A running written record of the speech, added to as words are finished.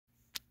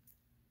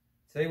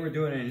Today we're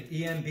doing an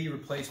EMB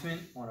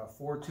replacement on a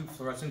 4-tube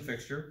fluorescent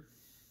fixture.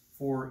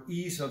 For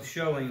ease of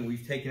showing,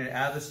 we've taken it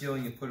out of the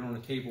ceiling and put it on a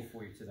table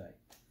for you today.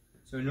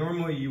 So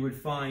normally you would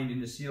find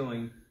in the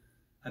ceiling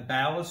a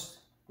ballast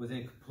with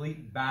a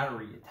complete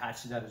battery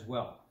attached to that as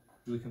well.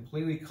 You would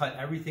completely cut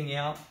everything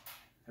out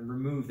and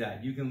remove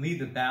that. You can leave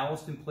the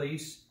ballast in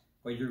place,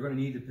 but you're going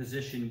to need the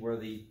position where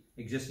the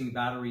existing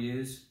battery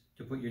is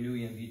to put your new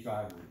EMB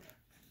driver in.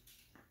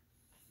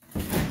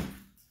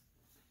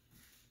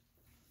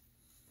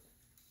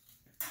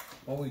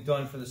 What we've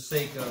done for the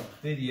sake of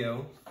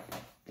video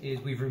is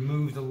we've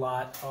removed a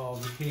lot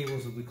of the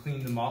cables and we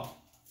cleaned them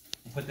up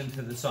and put them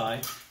to the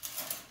side.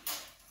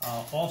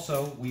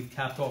 Also, we've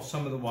capped off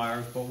some of the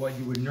wires, but what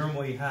you would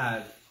normally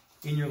have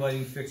in your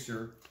lighting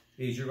fixture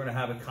is you're going to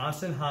have a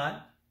constant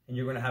hot and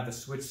you're going to have a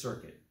switch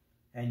circuit.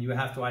 And you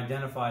have to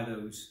identify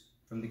those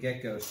from the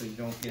get-go so you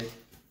don't get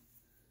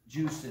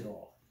juiced at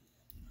all.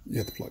 You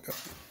have to plug up.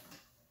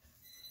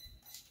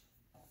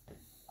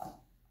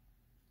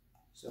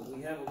 So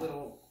we have a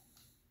little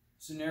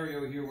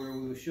scenario here where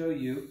we will show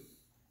you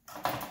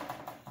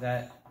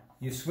that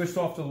you switched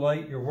off the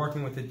light, you're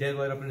working with the dead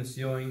light up in the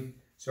ceiling,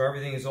 so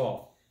everything is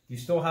off. You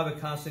still have a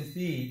constant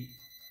feed,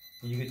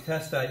 and you can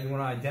test that. You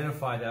want to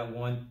identify that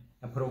one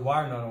and put a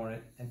wire nut on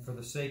it, and for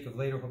the sake of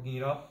later hooking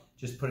it up,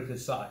 just put it to the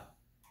side.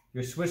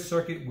 Your switch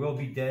circuit will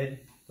be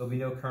dead. There'll be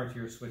no current to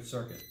your switch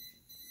circuit.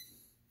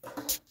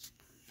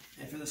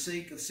 And for the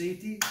sake of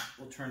safety,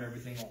 we'll turn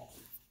everything off.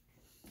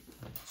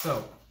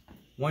 So,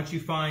 once you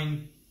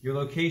find your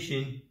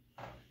location,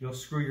 you'll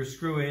screw your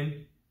screw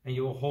in and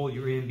you will hold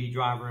your EMB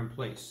driver in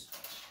place.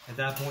 At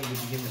that point, you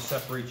begin to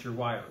separate your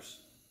wires.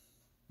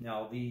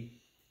 Now, the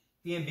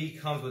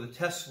EMB comes with a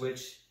test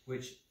switch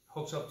which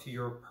hooks up to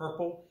your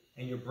purple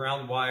and your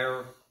brown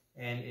wire,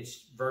 and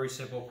it's very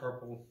simple,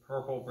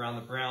 purple, brown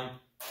to brown.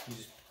 You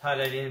just tie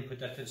that in and put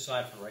that to the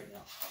side for right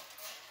now.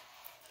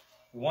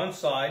 One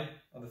side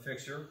of the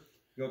fixture,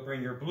 you'll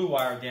bring your blue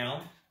wire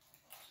down,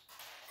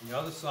 and the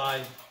other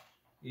side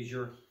is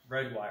your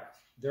red wire.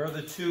 There are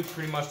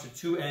pretty much the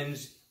two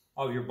ends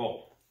of your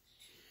bulb.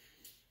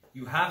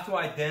 You have to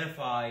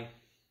identify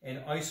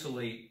and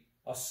isolate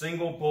a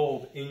single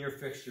bulb in your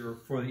fixture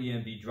for the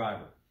EMB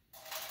driver.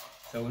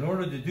 So in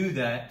order to do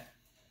that,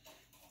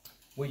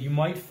 what you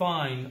might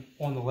find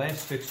on the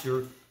last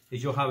fixture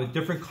is you'll have a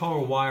different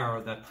color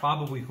wire that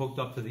probably hooked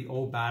up to the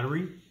old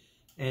battery,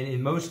 and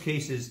in most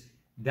cases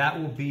that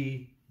will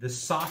be the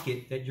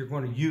socket that you're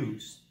going to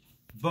use.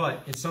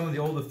 But in some of the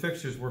older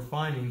fixtures we're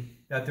finding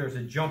that there's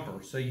a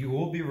jumper, so you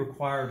will be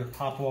required to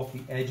pop off the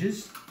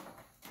edges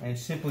and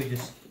simply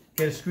just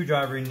get a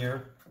screwdriver in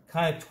there,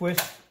 kind of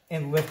twist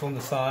and lift on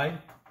the side.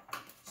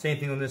 Same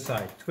thing on this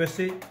side. Twist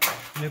it,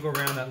 and then go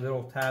around that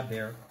little tab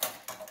there.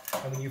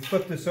 And when you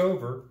flip this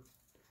over,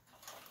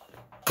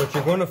 what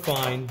you're going to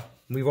find,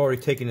 we've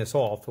already taken this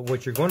off, but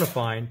what you're going to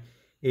find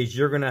is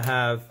you're going to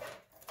have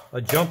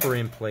a jumper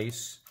in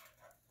place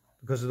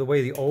because of the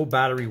way the old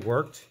battery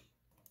worked.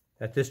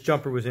 That this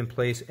jumper was in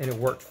place and it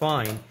worked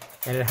fine,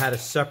 and it had a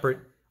separate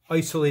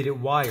isolated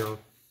wire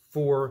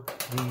for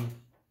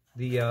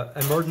the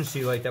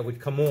emergency light that would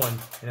come on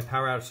in a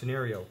power out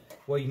scenario.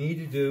 What you need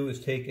to do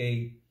is take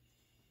a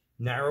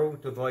narrow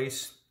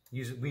device, we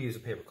use a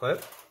paper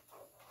clip,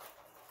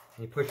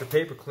 and you put your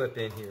paper clip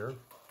in here,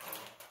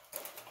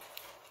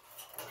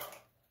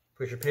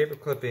 put your paper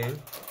clip in,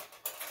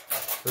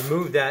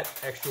 remove that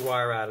extra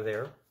wire out of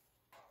there,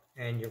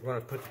 and you're going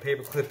to put the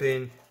paper clip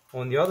in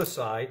on the other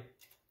side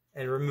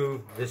and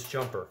remove this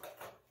jumper.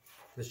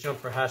 This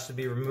jumper has to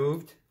be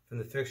removed from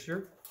the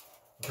fixture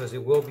because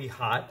it will be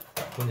hot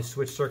when the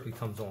switch circuit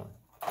comes on.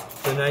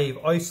 So now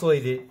you've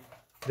isolated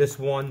this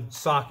one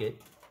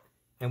socket,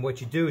 and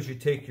what you do is you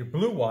take your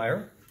blue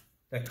wire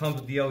that comes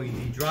with the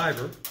LED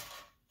driver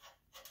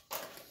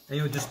and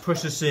you'll just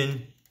push this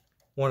in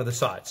one of the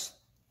sides,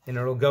 and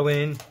it'll go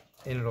in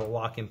and it'll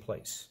lock in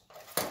place.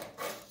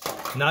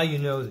 Now you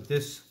know that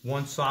this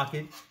one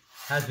socket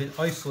has been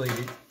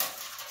isolated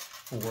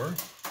for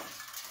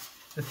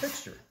the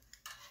fixture.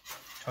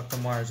 Tuck the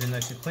wires in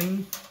nice and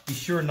clean. Be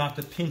sure not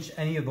to pinch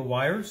any of the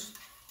wires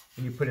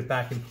when you put it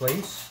back in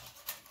place.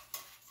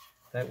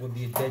 That would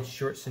be a dead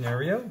short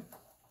scenario.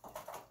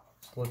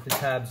 Slip the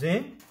tabs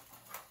in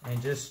and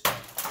just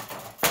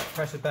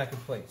press it back in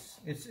place.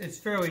 It's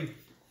fairly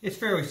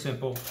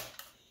simple.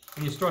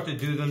 When you start to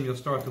do them, you'll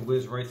start to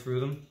whiz right through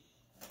them.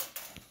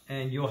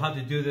 And you'll have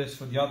to do this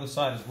for the other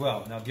side as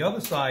well. Now the other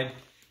side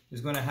is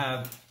going to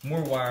have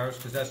more wires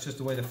because that's just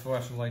the way the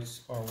fluorescent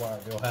lights are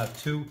wired. They'll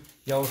have two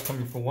yellows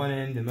coming from one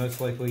end and most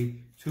likely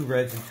two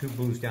reds and two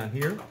blues down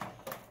here.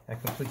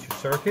 That completes your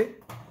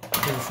circuit.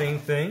 Do the same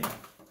thing.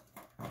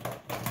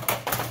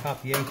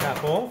 Pop the end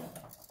cap off,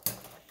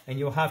 and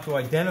you'll have to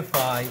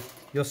identify,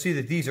 you'll see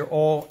that these are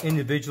all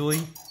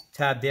individually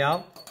tabbed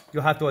out.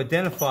 You'll have to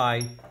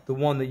identify the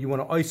one that you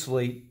want to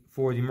isolate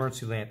for the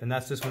emergency lamp, and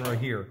that's this one right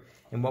here.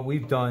 And what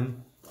we've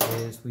done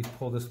is we've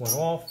pulled this one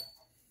off,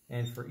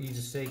 and for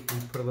ease's sake, we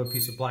put a little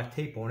piece of black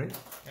tape on it.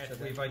 So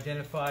we've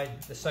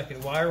identified the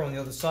second wire on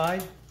the other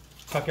side.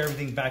 Tuck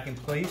everything back in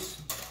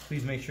place.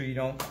 Please make sure you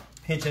don't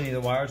pinch any of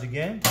the wires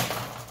again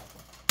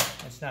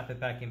and snap it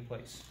back in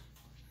place.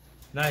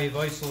 Now you've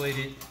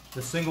isolated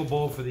the single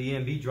bulb for the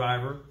EMB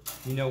driver.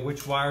 You know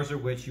which wires are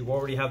which. You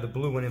already have the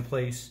blue one in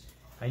place,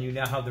 and you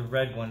now have the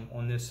red one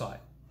on this side.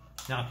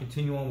 Now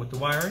continue on with the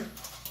wiring.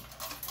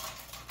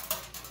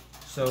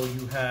 So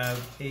you have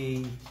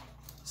a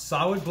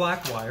solid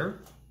black wire,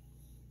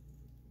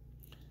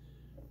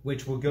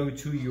 which will go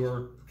to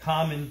your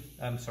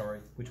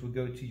which will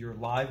go to your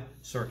live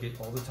circuit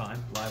all the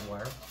time, live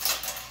wire.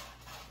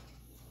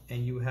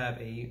 And you have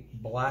a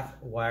black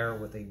wire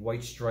with a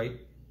white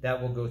stripe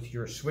that will go to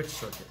your switch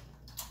circuit.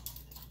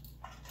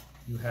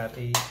 You have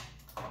a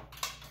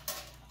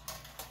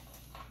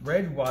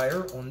red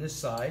wire on this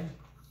side,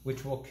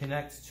 which will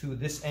connect to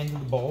this end of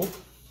the bulb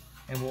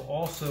and will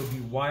also be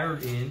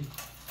wired in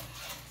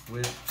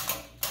with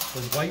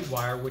the white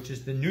wire, which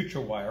is the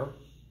neutral wire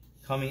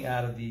coming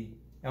out of the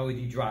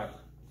LED driver.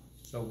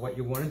 So what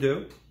you want to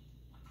do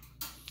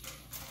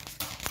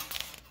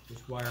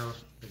is wire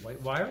the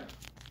white wire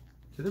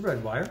to the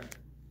red wire.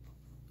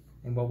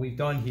 And what we've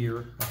done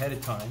here ahead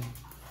of time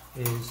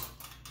is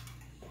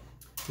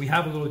we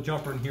have a little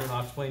jumper in here, and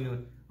I'll explain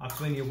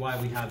to you why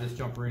we have this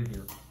jumper in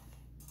here.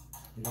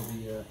 It'll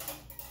be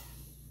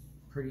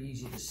pretty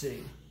easy to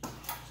see.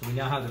 So we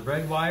now have the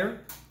red wire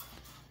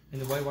and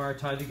the white wire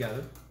tied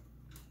together.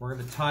 We're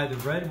going to tie the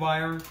red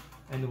wire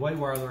and the white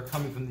wire that are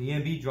coming from the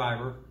EMB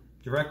driver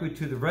directly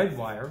to the red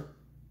wire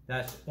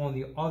that's on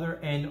the other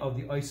end of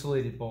the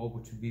isolated bulb,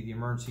 which would be the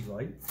emergency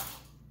light.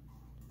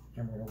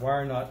 And we're going to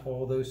wire nut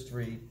all those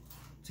three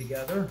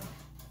together.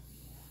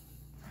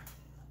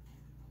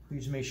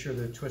 Please make sure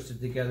they're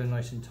twisted together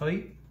nice and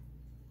tight.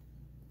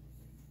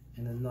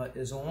 And the nut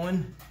is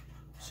on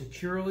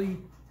securely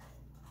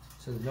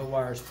so that no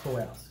wires pull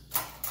out.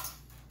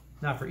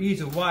 Now for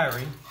ease of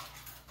wiring,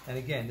 and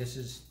again, this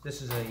is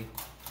a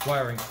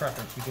wiring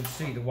preference. You can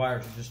see the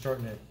wires are just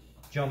starting to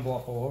jump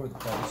off all over the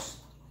place.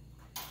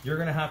 You're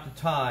going to have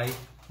to tie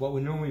what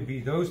would normally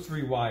be those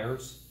three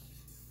wires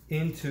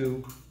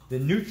into the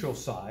neutral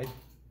side.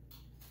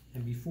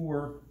 And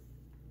before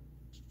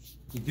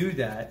you do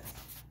that,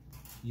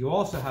 you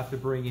also have to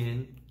bring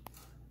in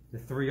the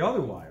three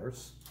other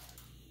wires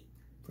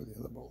for the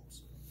other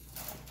bolts,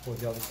 for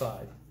the other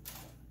side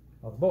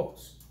of the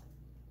bolts,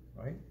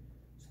 right?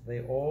 So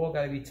they all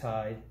got to be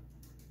tied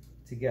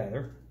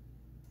together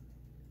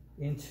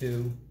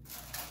into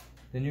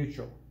the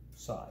neutral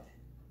side.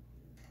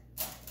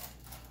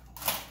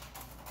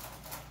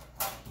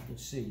 You can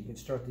see, you can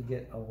start to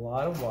get a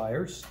lot of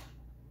wires.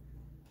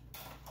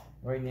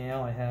 Right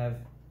now I have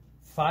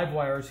 5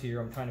 wires here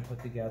I'm trying to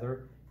put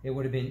together. It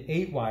would have been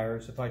 8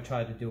 wires if I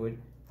tried to do it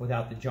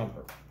without the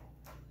jumper.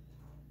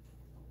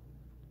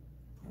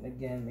 And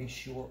again, make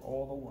sure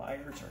all the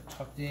wires are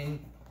tucked in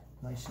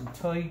nice and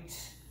tight.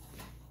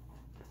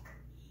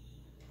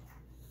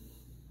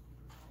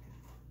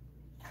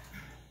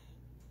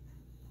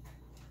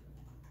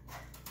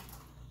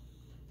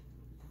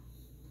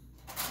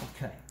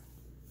 Okay.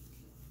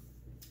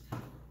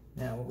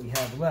 Now what we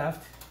have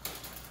left,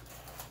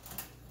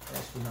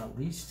 last but not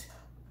least,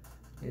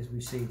 is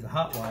we save the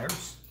hot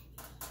wires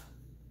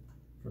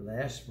for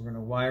last. We're going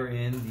to wire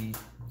in the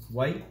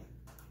white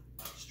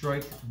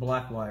striped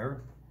black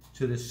wire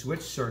to the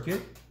switch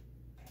circuit.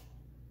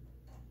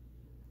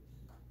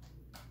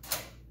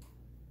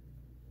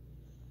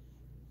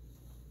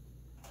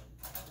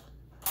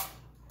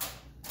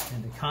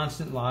 And the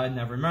constant line.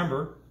 Now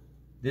remember,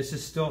 this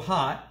is still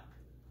hot.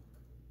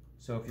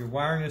 So if you're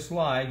wiring this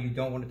live, you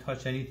don't want to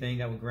touch anything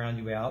that will ground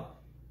you out.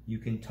 You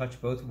can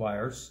touch both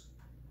wires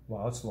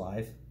while it's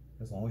live,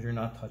 as long as you're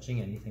not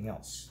touching anything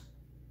else.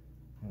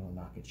 And will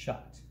not get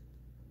shocked.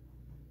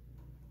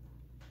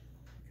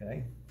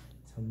 Okay,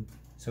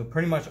 so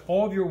pretty much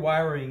all of your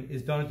wiring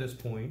is done at this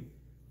point.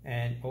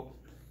 And oh,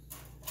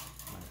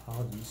 my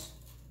apologies.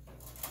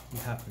 You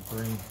have to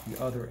bring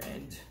the other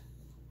end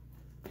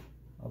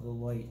of the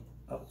light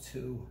up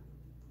to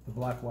the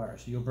black wire.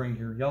 So you'll bring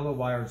your yellow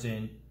wires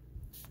in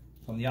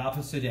from the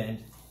opposite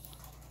end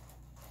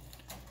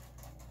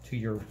to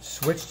your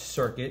switched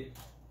circuit.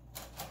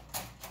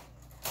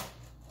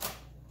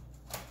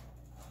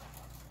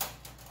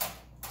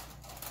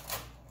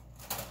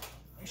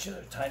 Make sure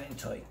they're tight and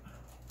tight.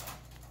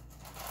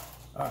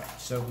 All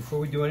right, so before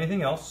we do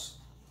anything else,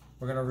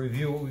 we're going to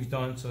review what we've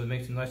done so it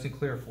makes it nice and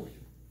clear for you.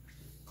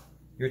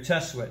 Your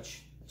test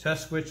switch.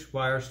 Test switch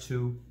wires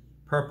to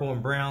purple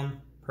and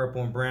brown,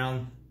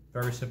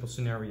 very simple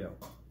scenario.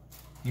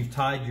 You've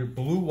tied your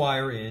blue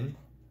wire in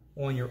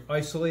on your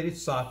isolated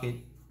socket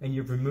and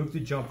you've removed the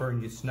jumper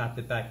and you've snapped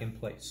it back in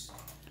place.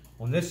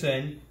 On this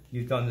end,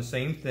 you've done the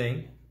same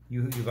thing.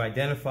 You've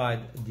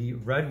identified the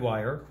red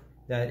wire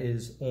that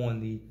is on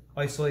the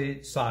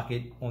isolated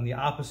socket on the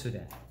opposite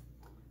end.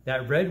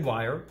 That red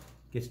wire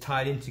gets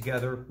tied in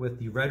together with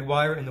the red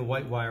wire and the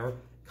white wire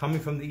coming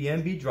from the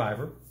EMB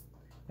driver.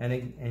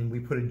 And we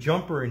put a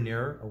jumper in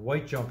there, a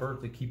white jumper,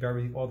 to keep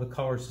all the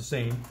colors the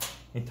same,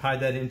 and tie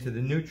that into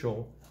the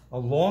neutral,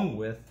 along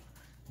with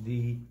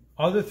the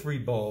other 3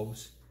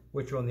 bulbs,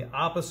 which are on the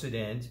opposite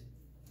end,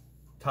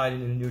 tied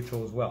into the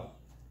neutral as well.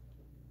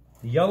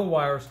 The yellow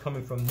wires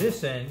coming from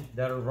this end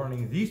that are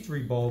running these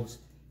 3 bulbs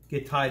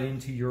get tied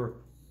into your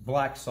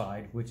black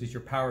side, which is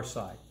your power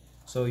side.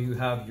 So you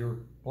have your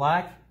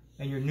black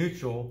and your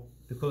neutral,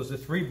 because the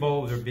 3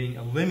 bulbs are being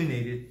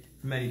eliminated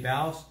from any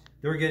ballast,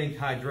 they're getting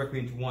tied directly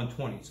into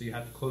 120. So you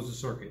have to close the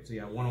circuit. So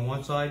you have one on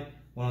one side,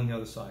 one on the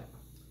other side.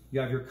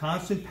 You have your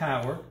constant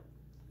power,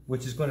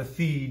 which is going to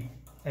feed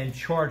and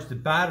charge the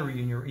battery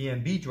in your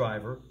EMB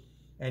driver,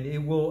 and it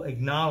will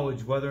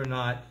acknowledge whether or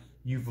not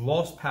you've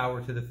lost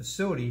power to the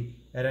facility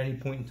at any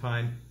point in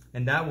time,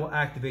 and that will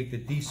activate the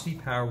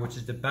DC power, which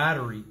is the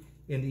battery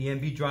in the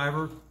EMB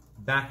driver,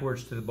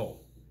 backwards to the bulb.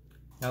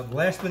 Now,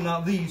 last but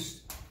not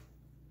least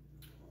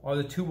are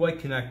the 2 white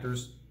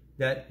connectors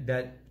that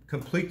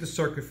complete the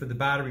circuit for the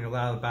battery and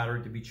allow the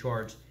battery to be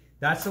charged.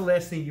 That's the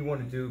last thing you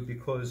want to do,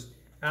 because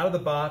out of the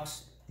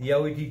box, the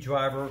LED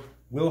driver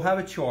will have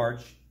a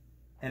charge,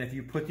 and if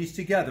you put these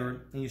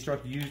together and you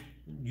start to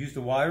use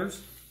the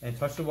wires and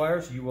touch the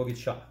wires, you will get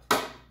shocked.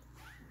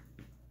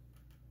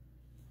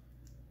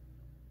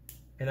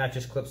 And that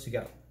just clips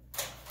together.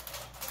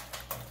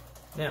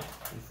 Now,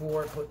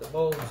 before I put the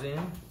bulbs in,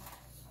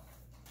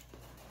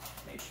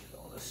 make sure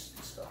all this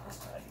stuff is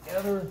tied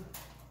together,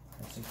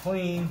 nice and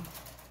clean.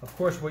 Of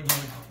course, what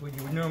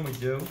you would normally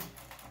do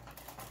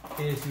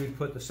is you would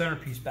put the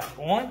centerpiece back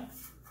on,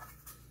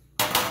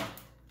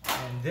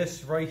 and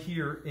this right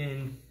here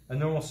in a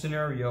normal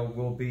scenario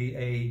will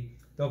be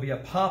there'll be a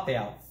pop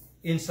out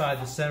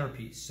inside the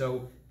centerpiece.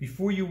 So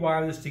before you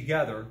wire this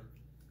together,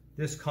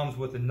 this comes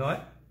with a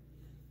nut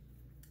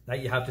that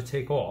you have to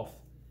take off.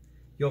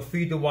 You'll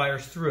feed the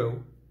wires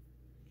through,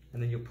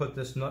 and then you'll put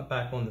this nut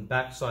back on the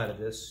back side of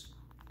this,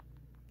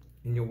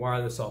 and you'll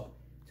wire this up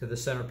to the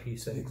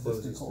centerpiece, and it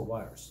closes the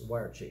wires, the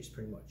wire chase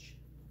pretty much.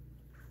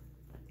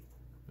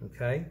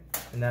 Okay,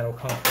 and that'll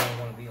come from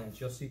one of the ends.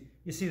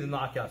 You see the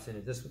knockouts in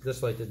it.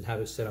 This light didn't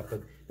have it set up,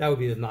 but that would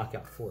be the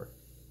knockout for it.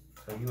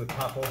 So you would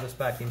pop all this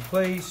back in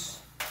place.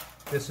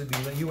 This would be,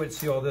 you wouldn't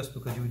see all this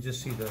because you would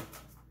just see the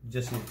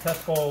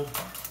test bulb.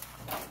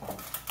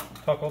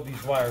 Tuck all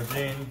these wires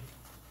in.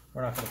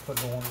 We're not going to put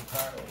the one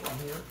entirely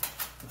in here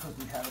because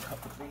we have a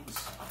couple of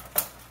these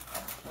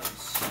in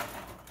place.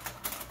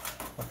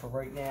 But for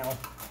right now,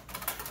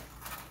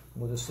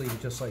 we'll just leave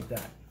it just like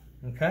that.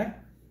 Okay?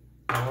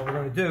 Now what we're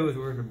going to do is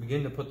we're going to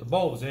begin to put the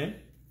bulbs in.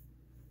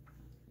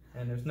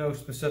 And there's no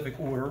specific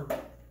order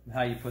of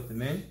how you put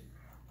them in.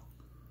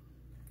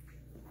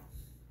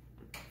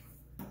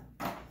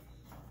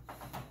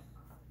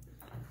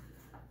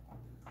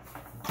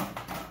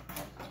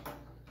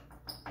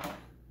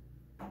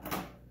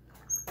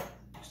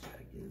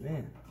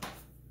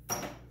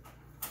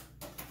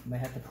 You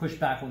might have to push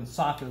back on the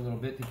socket a little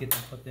bit to get them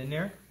clipped in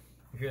there.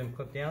 You hear them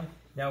clip down.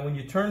 Now when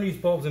you turn these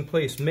bulbs in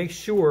place, make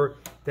sure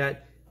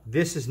that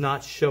this is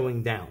not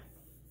showing down.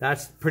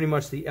 That's pretty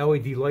much the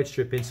LED light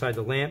strip inside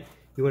the lamp.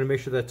 You want to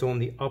make sure that's on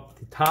the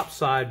top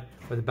side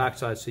or the back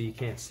side so you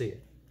can't see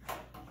it.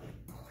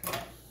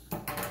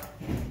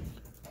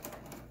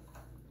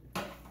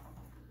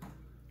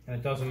 And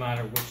it doesn't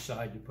matter which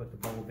side you put the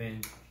bulb in,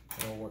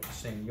 it all works the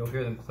same. You'll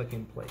hear them click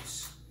in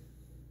place.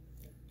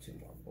 2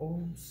 more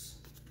bulbs.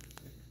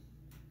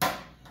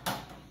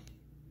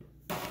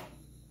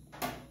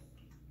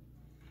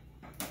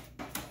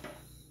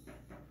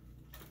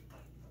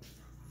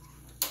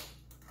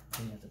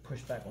 And you have to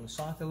push back on the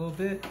socket a little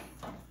bit.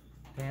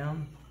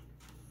 Down,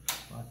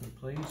 lock in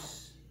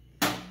place.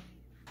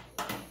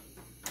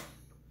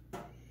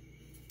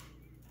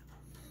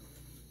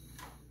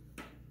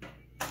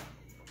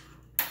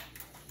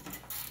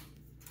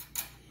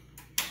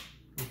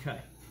 Okay.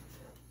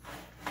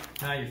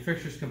 Now your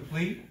fixture's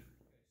complete.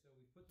 So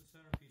we put the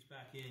centerpiece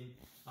back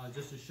in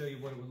just to show you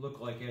what it would look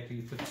like after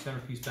you put the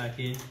centerpiece back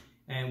in.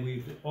 And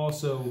we've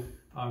also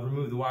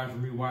removed the wires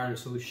and rewired it,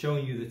 so we're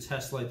showing you the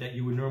test light that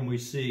you would normally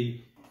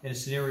see in a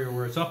scenario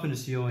where it's up in the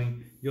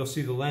ceiling. You'll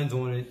see the lens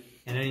on it,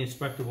 and any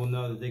inspector will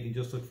know that they can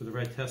just look for the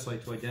red test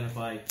light to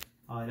identify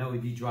an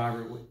LED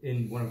driver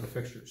in one of the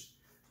fixtures.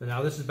 So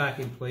now this is back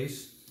in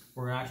place.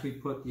 We're going to actually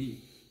put the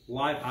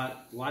live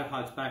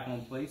hots back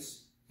on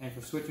place, and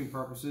for switching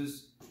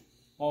purposes,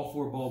 all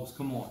 4 bulbs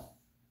come on.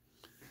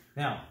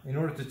 Now, in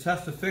order to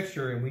test the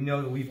fixture, and we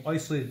know that we've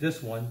isolated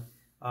this one,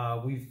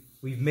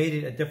 we've made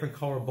it a different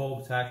color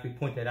bulb to actually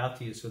point that out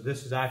to you. So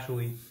this is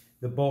actually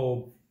the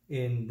bulb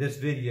in this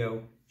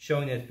video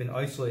showing that it's been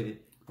isolated.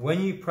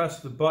 When you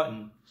press the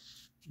button,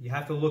 you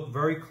have to look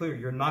very clear.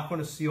 You're not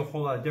going to see a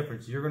whole lot of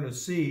difference. You're going to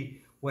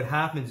see what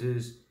happens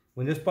is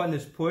when this button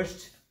is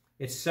pushed,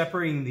 it's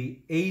separating the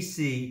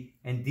AC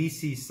and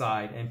DC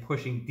side and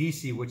pushing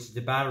DC, which is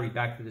the battery,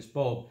 back to this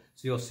bulb,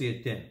 so you'll see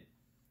it dim.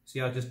 See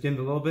how it just dimmed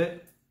a little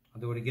bit?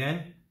 I'll do it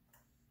again.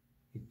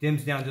 It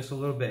dims down just a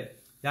little bit.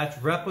 That's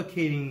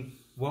replicating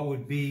what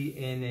would be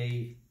in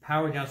a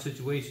power down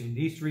situation.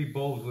 These 3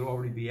 bulbs would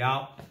already be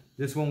out.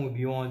 This one would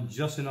be on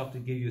just enough to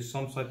give you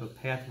some type of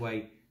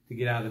pathway to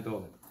get out of the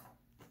building.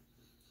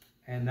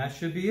 And that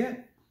should be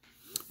it.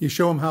 You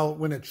show them how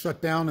when it's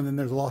shut down and then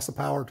there's a loss of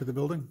power to the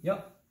building?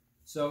 Yep.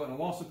 So in a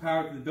loss of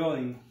power to the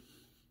building,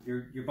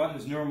 your button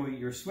is normally,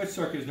 your switch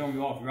circuit is normally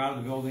off. You're out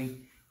of the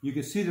building. You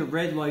can see the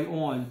red light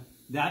on.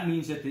 That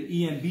means that the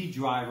EMB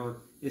driver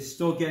is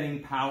still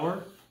getting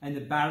power and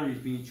the battery is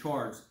being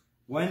charged.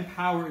 When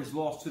power is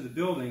lost to the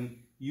building,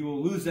 you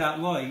will lose that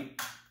light,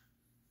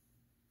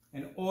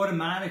 and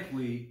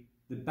automatically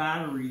the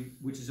battery,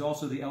 which is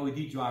also the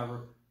LED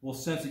driver, will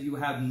sense that you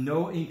have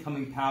no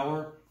incoming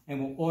power and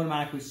will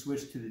automatically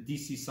switch to the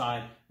DC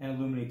side and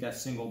illuminate that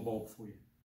single bulb for you.